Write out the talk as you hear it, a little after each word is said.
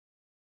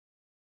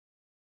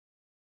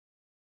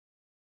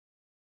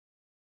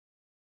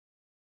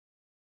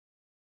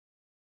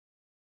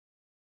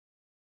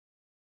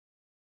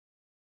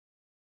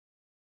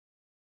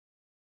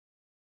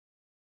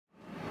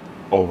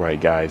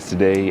Alright guys,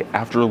 today,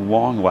 after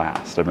long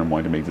last, I've been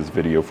wanting to make this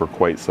video for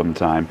quite some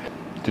time.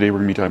 Today we're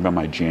going to be talking about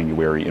my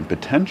January and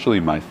potentially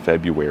my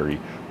February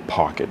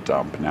pocket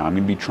dump. Now I'm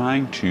going to be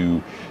trying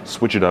to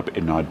switch it up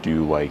and not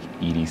do like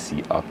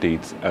EDC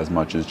updates as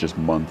much as just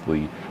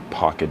monthly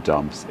pocket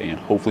dumps, and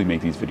hopefully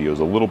make these videos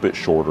a little bit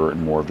shorter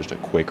and more of just a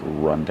quick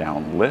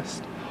rundown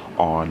list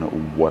on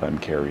what I'm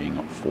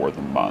carrying for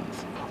the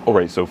month.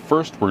 Alright, so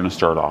first we're going to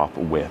start off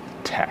with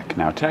tech.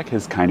 Now tech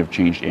has kind of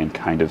changed and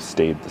kind of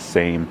stayed the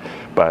same,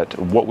 but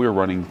what we're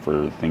running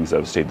for things that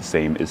have stayed the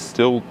same is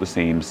still the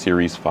same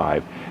Series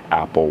 5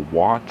 Apple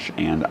Watch,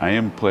 and I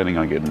am planning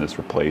on getting this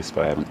replaced,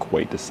 but I haven't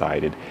quite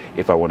decided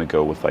if I want to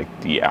go with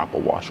like the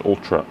Apple Watch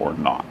Ultra or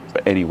not.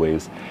 But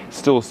anyways,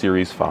 still a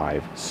Series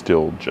 5,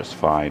 still just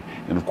fine.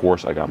 And of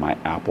course I got my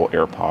Apple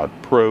AirPod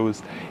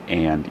Pros,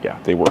 and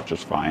yeah, they work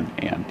just fine,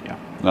 and yeah,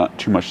 not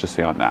too much to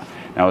say on that.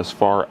 Now as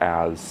far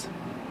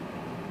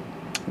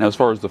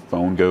as the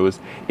phone goes,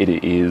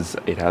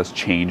 it has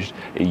changed.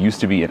 It used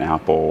to be an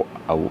Apple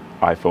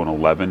iPhone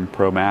 11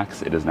 Pro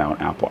Max. It is now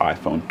an Apple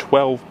iPhone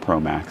 12 Pro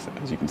Max.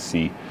 As you can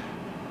see,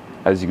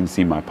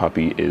 my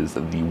puppy is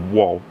the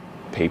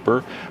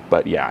wallpaper.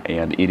 But yeah,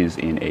 and it is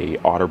in a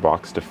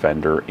OtterBox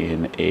Defender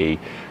in a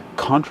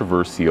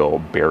controversial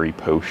berry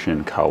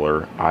potion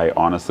color. I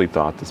honestly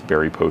thought this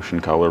berry potion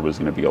color was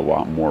going to be a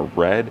lot more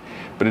red,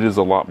 but it is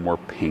a lot more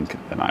pink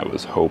than I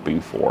was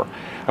hoping for.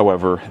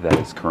 However, that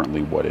is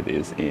currently what it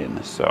is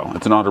in. So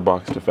it's an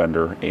OtterBox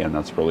Defender, and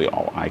that's really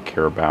all I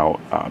care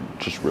about,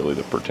 just really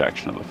the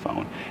protection of the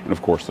phone. And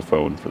of course the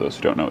phone, for those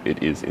who don't know,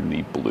 it is in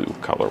the blue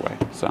colorway.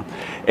 So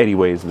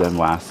anyways, then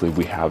lastly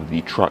we have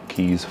the truck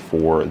keys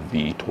for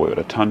the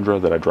Toyota Tundra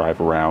that I drive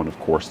around. Of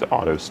course the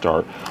auto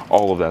start,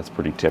 all of that's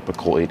pretty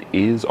typical. It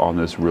is on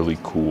this really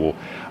cool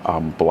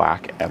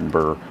black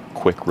ember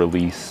quick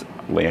release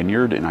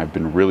lanyard, and I've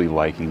been really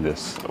liking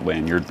this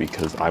lanyard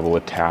because I will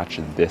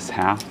attach this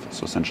half,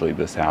 so essentially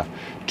this half,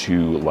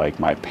 to like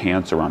my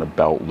pants around a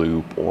belt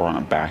loop or on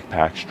a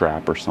backpack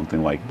strap or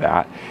something like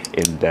that.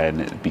 And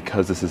then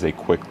because this is a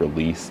quick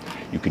release,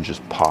 you can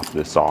just pop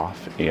this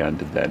off and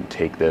then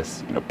take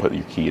this, put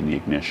your key in the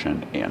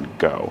ignition and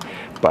go.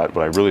 But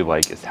what I really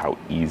like is how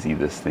easy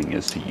this thing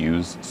is to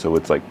use. So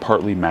it's like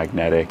partly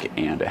magnetic,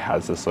 and it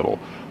has this little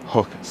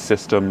hook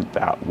system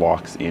that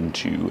locks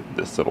into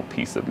this little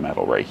piece of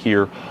metal right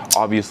here.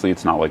 Obviously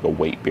it's not like a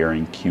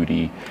weight-bearing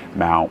QD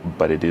mount,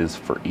 but it is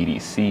for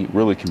EDC,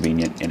 really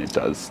convenient, and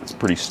it's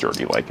pretty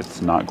sturdy. Like,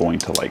 it's not going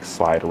to like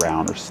slide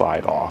around or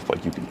slide off.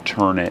 Like, you can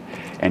turn it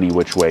any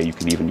which way. You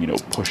can even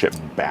push it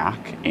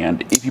back,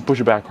 and if you push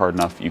it back hard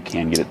enough you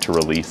can get it to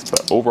release.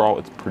 But overall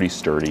it's pretty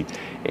sturdy,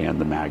 and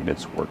the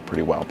magnets work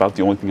pretty well. About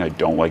the only thing I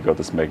don't like about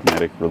this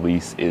magnetic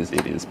release is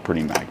it is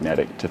pretty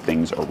magnetic to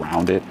things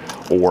around it,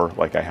 or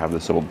like I have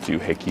this little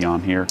doohickey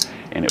on here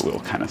and it will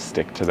kind of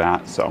stick to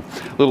that. So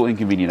a little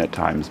inconvenient at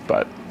times,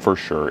 but for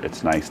sure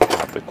it's nice to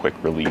have the quick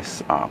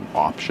release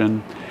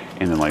option.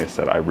 And then like I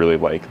said, I really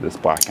like this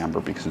black ember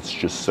because it's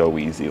just so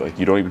easy. Like,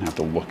 you don't even have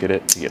to look at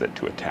it to get it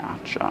to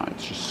attach.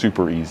 It's just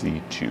super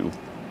easy to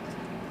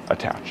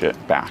attach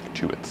it back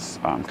to its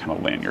kind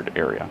of lanyard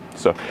area.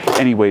 So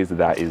anyways,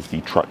 that is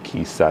the truck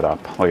key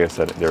setup. Like I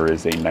said, there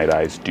is a Night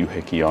Eyes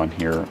doohickey on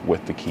here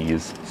with the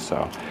keys.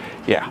 So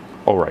yeah.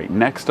 Alright,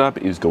 next up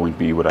is going to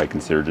be what I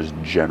consider just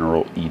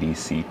general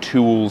EDC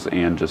tools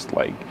and just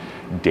like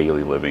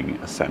daily living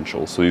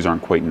essentials. So these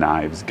aren't quite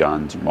knives,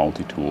 guns, or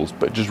multi-tools,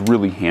 but just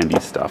really handy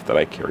stuff that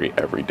I carry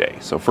every day.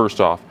 So first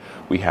off,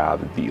 we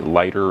have the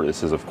lighter.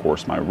 This is of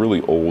course my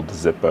really old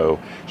Zippo,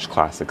 just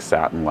classic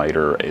satin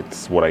lighter.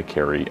 It's what I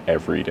carry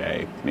every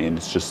day. I mean,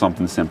 it's just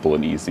something simple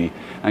and easy.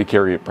 I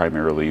carry it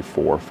primarily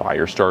for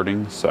fire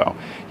starting. So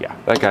yeah,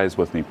 that guy's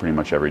with me pretty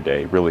much every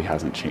day. Really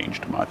hasn't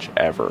changed much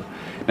ever.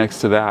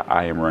 Next to that,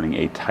 I am running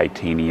a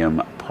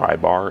titanium pry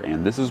bar,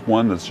 and this is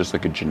one that's just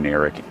like a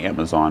generic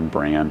Amazon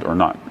brand, or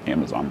not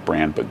Amazon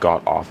brand, but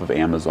got off of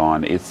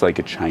Amazon. It's like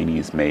a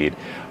Chinese made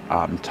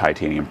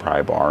titanium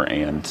pry bar,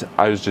 and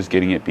I was just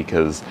getting it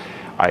because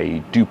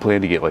I do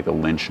plan to get like a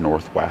Lynch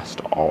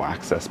Northwest all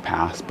access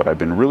pass, but I've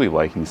been really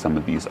liking some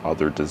of these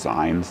other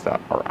designs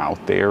that are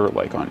out there,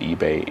 like on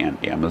eBay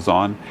and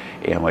Amazon.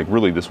 And like,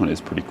 really this one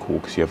is pretty cool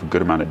because you have a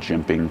good amount of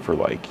jimping for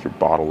like your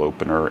bottle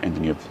opener, and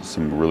then you have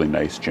some really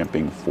nice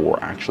jimping for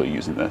actually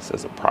using this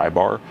as a pry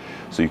bar.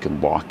 So you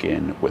can lock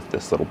in with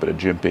this little bit of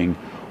jimping,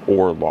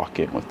 or lock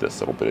in with this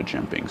little bit of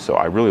jimping. So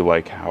I really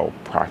like how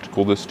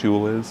practical this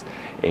tool is.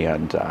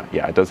 And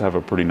yeah, it does have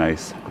a pretty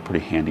nice,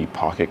 pretty handy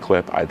pocket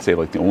clip. I'd say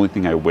like the only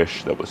thing I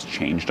wish that was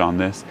changed on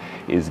this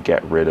is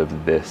get rid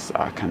of this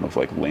kind of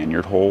like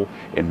lanyard hole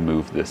and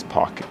move this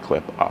pocket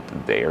clip up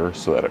there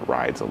so that it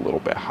rides a little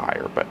bit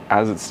higher. But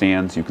as it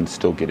stands, you can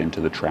still get into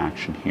the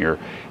traction here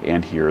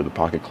and here. The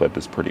pocket clip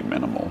is pretty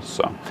minimal.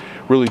 So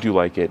really do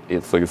like it.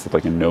 It's like I said,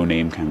 like a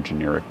no-name kind of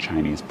generic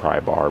Chinese pry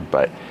bar,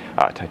 but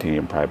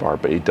titanium pry bar,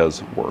 but it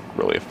does work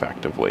really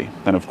effectively.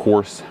 Then of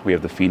course we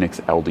have the Fenix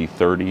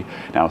LD30.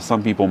 Now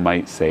some people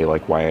might say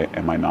like, why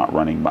am I not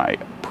running my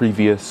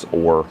previous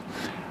or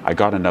I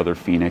got another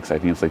Phoenix, I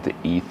think it's like the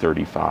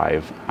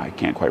E35, I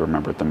can't quite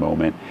remember at the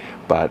moment,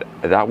 but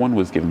that one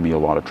was giving me a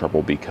lot of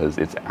trouble because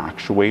its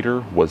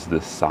actuator was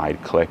this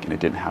side click and it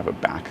didn't have a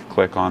back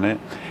click on it.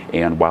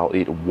 And while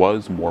it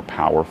was more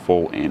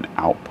powerful in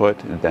output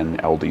than the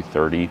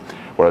LD30,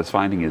 what I was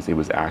finding is it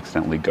was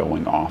accidentally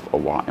going off a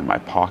lot in my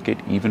pocket,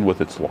 even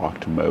with its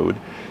locked mode.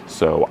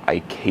 So I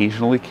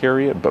occasionally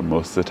carry it, but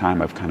most of the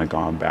time I've kind of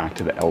gone back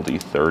to the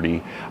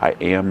LD30. I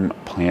am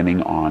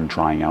planning on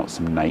trying out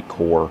some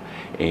Nitecore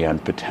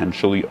and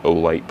potentially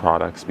Olight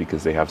products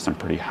because they have some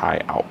pretty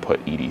high output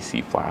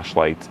EDC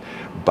flashlights,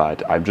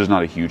 but I'm just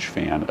not a huge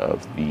fan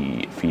of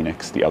the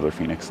Phoenix, the other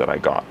Phoenix that I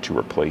got to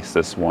replace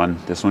this one.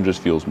 This one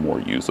just feels more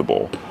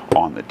usable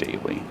on the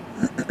daily.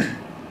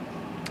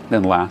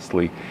 Then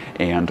lastly,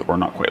 or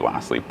not quite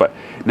lastly, but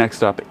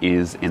next up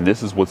is, and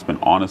this is what's been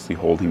honestly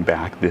holding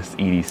back this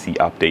EDC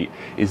update,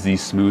 is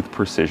these Smooth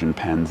Precision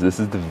pens.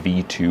 This is the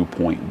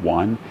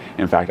V2.1.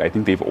 In fact, I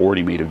think they've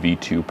already made a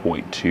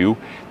V2.2.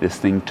 This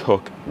thing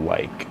took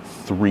like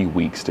 3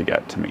 weeks to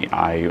get to me.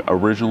 I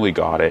originally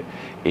got it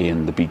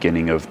in the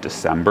beginning of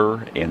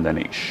December, and then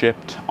it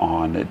shipped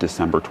on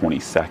December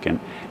 22nd,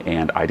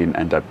 and I didn't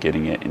end up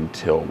getting it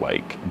until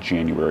like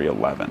January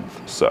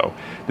 11th. So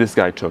this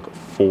guy took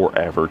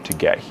forever to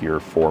get here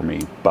for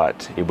me,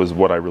 but it was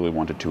what I really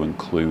wanted to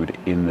include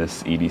in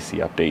this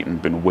EDC update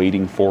and been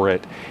waiting for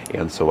it.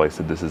 And so like I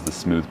said, this is the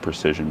Smooth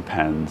Precision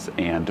pens,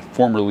 and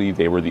formerly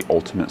they were the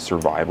Ultimate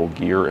Survival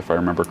Gear, if I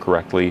remember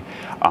correctly.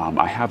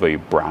 I have a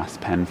brass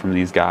pen from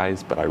these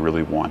guys, but I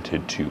really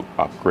wanted to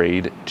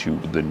upgrade to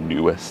the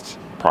newest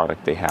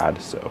product they had,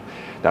 so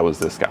that was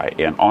this guy.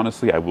 And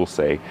honestly, I will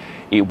say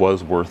it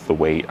was worth the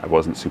wait. I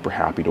wasn't super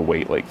happy to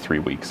wait like 3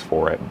 weeks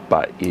for it,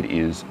 but it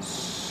is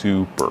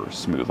super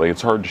smooth. Like,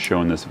 it's hard to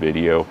show in this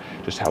video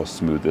just how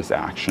smooth this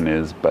action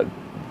is, but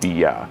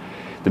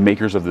the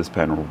makers of this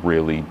pen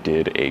really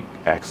did an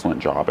excellent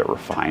job at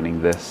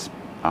refining this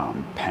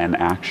pen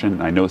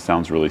action. I know it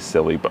sounds really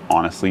silly, but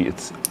honestly,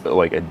 it's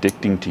like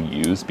addicting to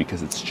use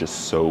because it's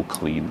just so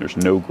clean. There's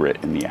no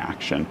grit in the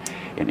action,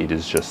 and it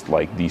is just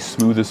like the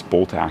smoothest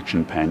bolt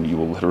action pen you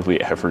will literally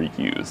ever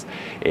use.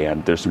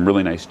 And there's some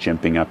really nice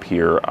jimping up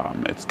here.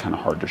 It's kind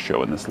of hard to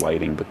show in this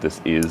lighting, but there's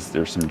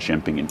some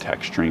jimping and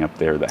texturing up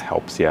there that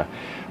helps you.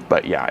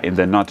 But yeah, and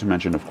then not to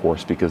mention, of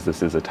course, because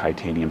this is a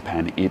titanium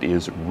pen, it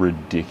is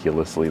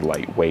ridiculously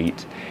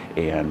lightweight.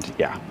 And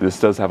yeah, this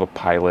does have a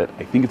Pilot.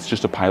 I think it's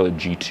just a Pilot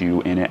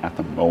G2 in it at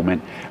the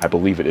moment. I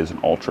believe it is an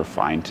ultra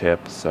fine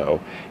tip,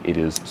 so it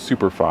is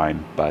super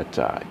fine. But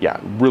yeah,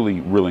 really,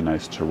 really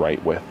nice to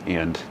write with,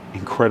 and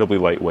incredibly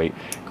lightweight,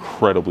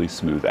 incredibly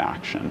smooth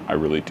action. I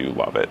really do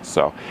love it.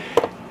 So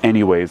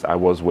anyways, I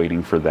was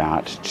waiting for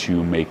that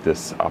to make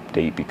this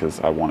update because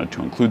I wanted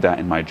to include that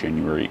in my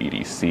January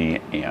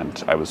EDC,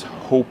 and I was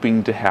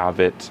hoping to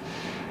have it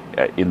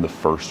in the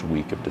first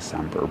week of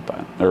December,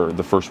 or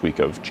the first week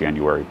of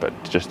January, but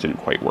it just didn't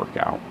quite work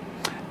out.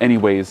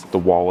 Anyways, the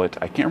wallet,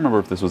 I can't remember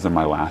if this was in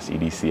my last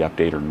EDC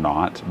update or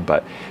not,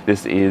 but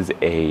this is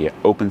a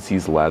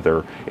OpenSeas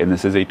leather, and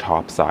this is a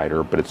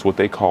topsider, but it's what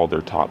they call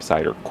their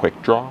topsider quick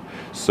draw.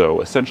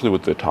 So essentially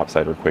what the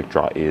topsider quick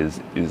draw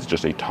is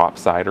just a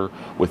topsider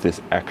with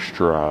this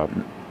extra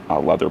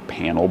leather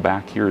panel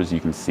back here, as you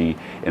can see,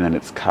 and then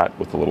it's cut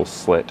with a little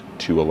slit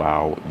to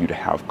allow you to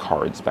have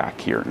cards back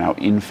here. Now,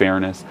 in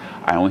fairness,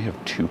 I only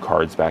have 2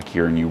 cards back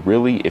here, and you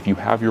really, if you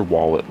have your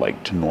wallet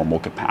like to normal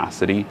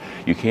capacity,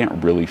 you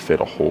can't really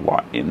fit a whole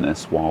lot in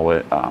this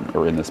wallet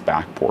or in this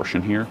back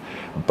portion here.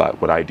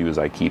 But what I do is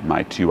I keep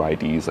my 2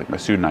 IDs, like my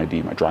student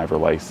ID, my driver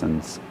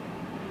license.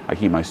 I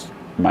keep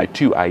my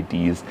 2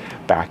 IDs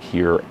back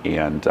here,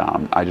 and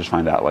I just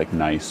find that like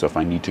nice. So if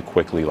I need to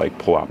quickly like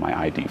pull out my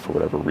ID for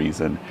whatever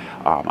reason,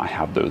 I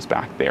have those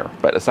back there.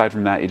 But aside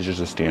from that, it is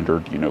just a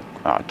standard,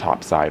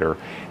 topsider,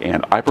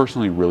 and I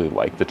personally really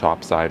like the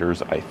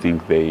topsiders. I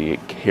think they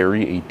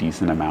carry a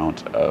decent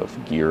amount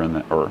of gear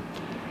in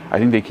I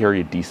think they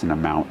carry a decent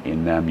amount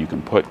in them. You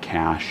can put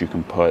cash, you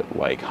can put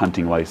like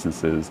hunting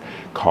licenses,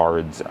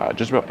 cards,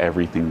 just about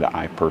everything that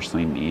I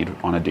personally need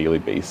on a daily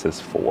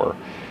basis for,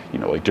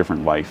 like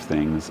different life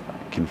things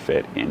can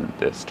fit in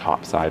this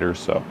topsider.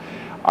 So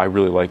I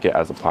really like it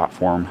as a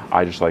platform.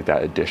 I just like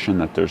that addition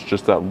that there's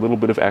just that little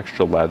bit of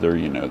extra leather,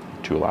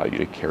 to allow you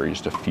to carry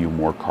just a few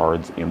more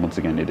cards. And once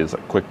again, it is a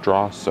quick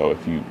draw, so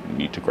if you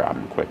need to grab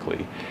them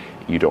quickly,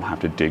 you don't have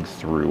to dig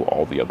through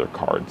all the other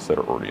cards that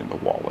are already in the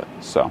wallet.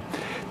 So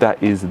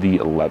that is the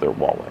leather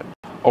wallet.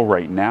 All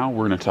right, now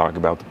we're going to talk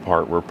about the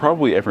part where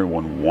probably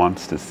everyone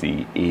wants to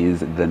see, is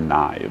the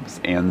knives.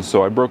 And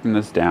so I've broken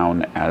this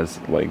down as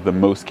like the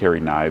most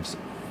carried knives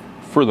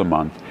for the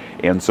month.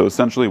 And so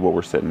essentially what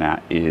we're sitting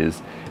at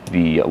is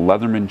the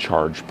Leatherman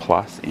Charge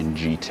Plus in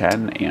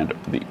G10 and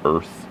the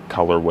Earth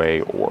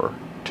colorway or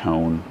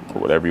tone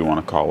or whatever you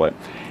want to call it.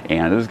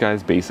 And this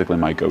guy's basically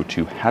my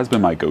go-to, has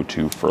been my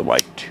go-to for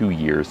like 2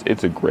 years.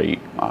 It's a great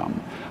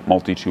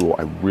multi-tool.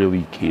 I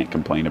really can't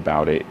complain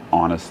about it.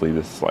 Honestly,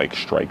 this like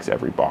strikes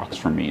every box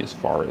for me as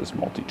far as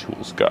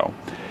multi-tools go.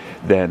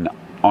 Then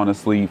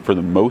honestly, for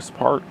the most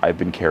part, I've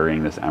been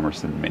carrying this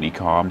Emerson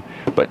Minicom,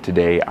 but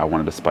today I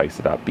wanted to spice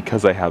it up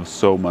because I have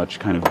so much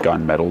kind of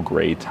gunmetal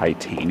gray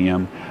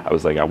titanium. I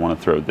was like, I want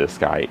to throw this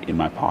guy in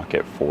my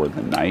pocket for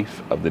the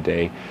knife of the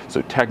day.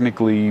 So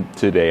technically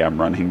today I'm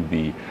running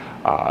the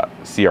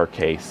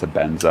CRK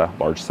Sebenza,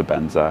 large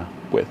Sebenza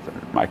with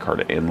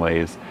micarta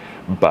inlays.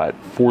 But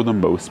for the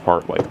most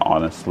part, like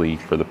honestly,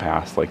 for the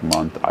past like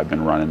month, I've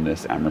been running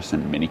this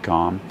Emerson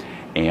Minicom,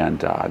 and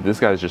this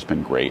guy's just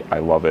been great. I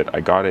love it. I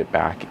got it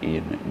back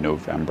in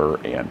November,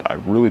 and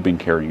I've really been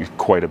carrying it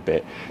quite a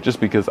bit just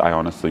because I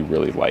honestly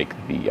really like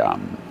the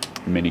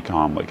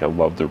Minicom. Like, I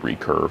love the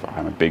recurve.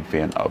 I'm a big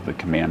fan of the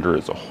Commander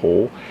as a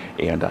whole,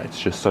 and it's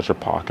just such a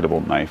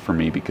pocketable knife for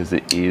me because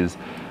it is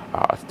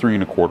a 3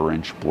 1/4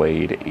 inch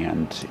blade,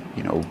 and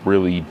you know,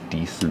 really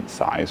decent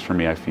size for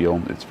me. I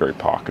feel it's very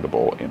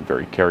pocketable and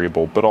very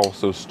carryable, but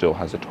also still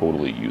has a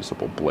totally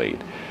usable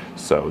blade.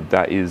 So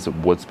that is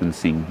what's been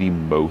seeing the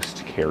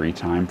most carry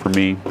time for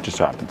me. It just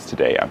happens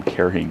today I'm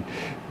carrying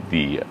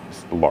the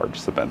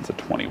large Sebenza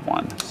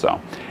 21. So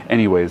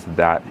anyways,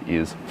 that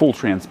is full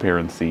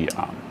transparency.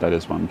 That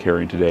is what I'm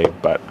carrying today,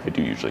 but I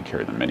do usually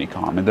carry the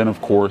Minicom. And then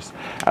of course,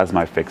 as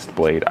my fixed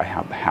blade, I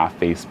have the Half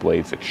Face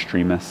Blades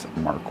Extremis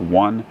Mark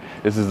 1.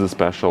 This is a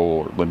special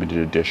or limited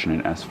edition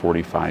in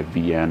S45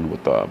 VN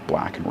with the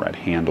black and red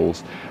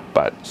handles,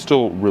 but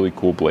still really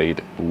cool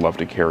blade. Love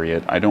to carry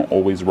it. I don't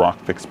always rock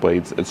fixed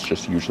blades. It's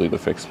just usually the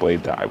fixed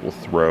blade that I will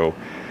throw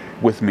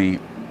with me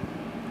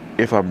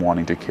if I'm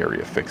wanting to carry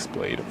a fixed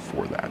blade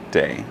for that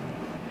day.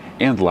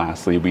 And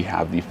lastly, we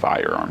have the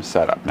firearm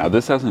setup. Now,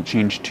 this hasn't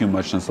changed too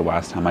much since the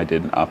last time I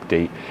did an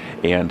update,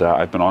 and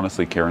I've been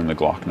honestly carrying the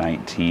Glock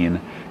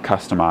 19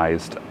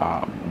 customized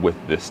with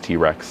this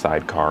T-Rex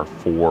sidecar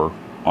for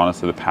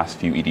honestly the past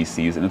few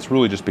EDCs, and it's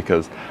really just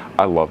because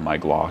I love my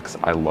Glocks.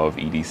 I love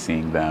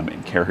EDCing them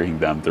and carrying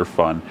them. They're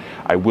fun.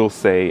 I will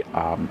say,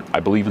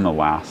 I believe in the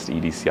last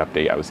EDC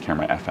update I was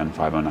carrying my FN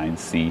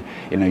 509C,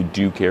 and I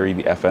do carry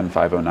the FN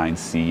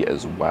 509C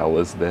as well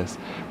as this,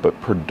 but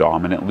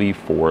predominantly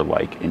for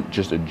like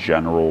just a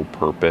general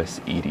purpose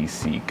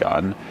EDC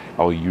gun,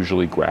 I'll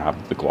usually grab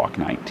the Glock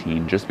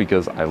 19 just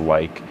because I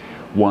like,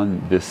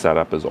 one, this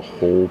setup as a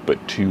whole,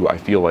 but two, I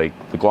feel like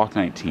the Glock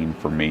 19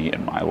 for me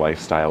and my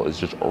lifestyle is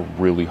just a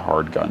really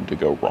hard gun to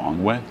go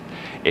wrong with,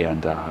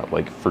 and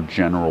like for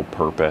general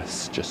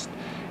purpose, just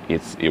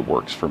it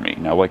works for me.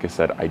 Now, like I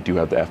said, I do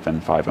have the FN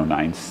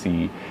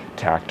 509C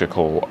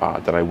tactical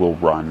that I will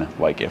run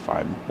like if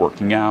I'm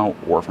working out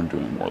or if I'm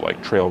doing more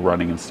like trail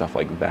running and stuff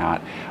like that,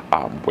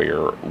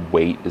 where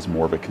weight is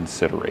more of a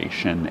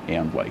consideration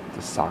and like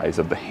the size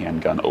of the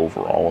handgun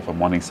overall. If I'm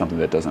wanting something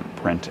that doesn't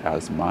print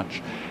as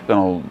much, then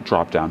I'll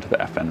drop down to the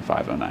FN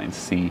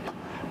 509C.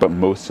 But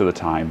most of the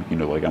time, you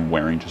know, like I'm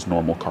wearing just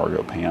normal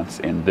cargo pants,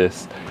 and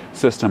this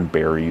system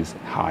buries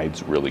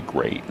hides really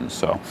great, and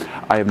so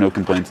I have no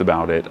complaints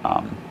about it.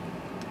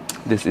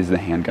 This is the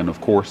handgun,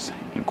 of course,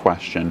 in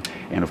question,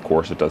 and of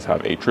course it does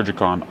have a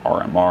Trijicon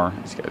RMR,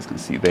 as you guys can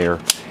see there.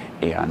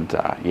 And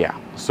yeah,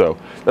 so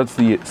that's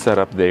the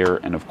setup there,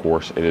 and of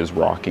course it is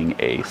rocking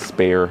a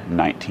spare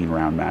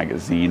 19-round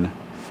magazine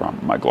from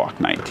my Glock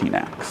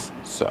 19X.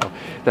 So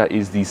that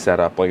is the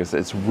setup. Like I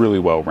said, it's really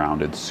well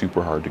rounded,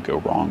 super hard to go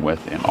wrong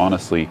with, and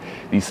honestly,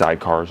 these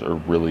sidecars are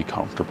really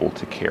comfortable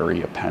to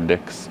carry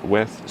appendix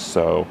with.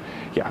 So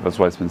yeah, that's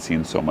why it's been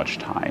seeing so much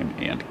time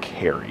and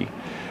carry.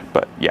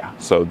 But yeah,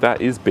 so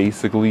that is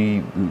basically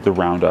the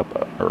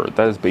roundup, or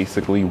that is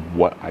basically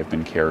what I've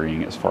been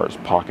carrying as far as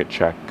pocket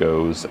check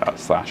goes,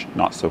 slash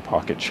not so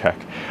pocket check.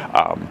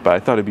 But I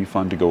thought it'd be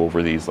fun to go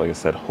over these. Like I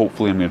said,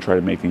 hopefully I'm gonna try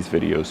to make these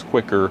videos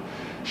quicker,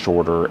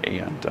 shorter,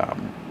 and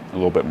a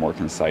little bit more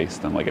concise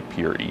than like a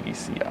pure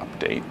EDC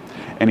update.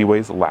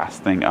 Anyways,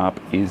 last thing up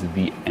is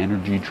the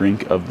energy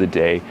drink of the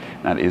day.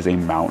 That is a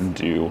Mountain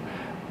Dew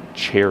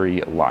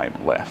Cherry Lime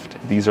Lift.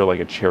 These are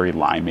like a cherry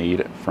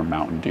limeade from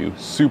Mountain Dew.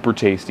 Super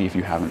tasty. If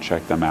you haven't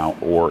checked them out,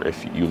 or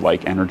if you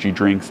like energy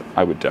drinks,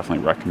 I would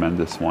definitely recommend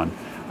this one.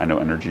 I know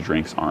energy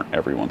drinks aren't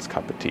everyone's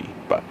cup of tea,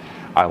 but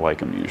I like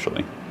them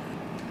usually.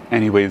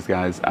 Anyways,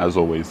 guys, as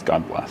always,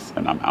 God bless,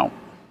 and I'm out.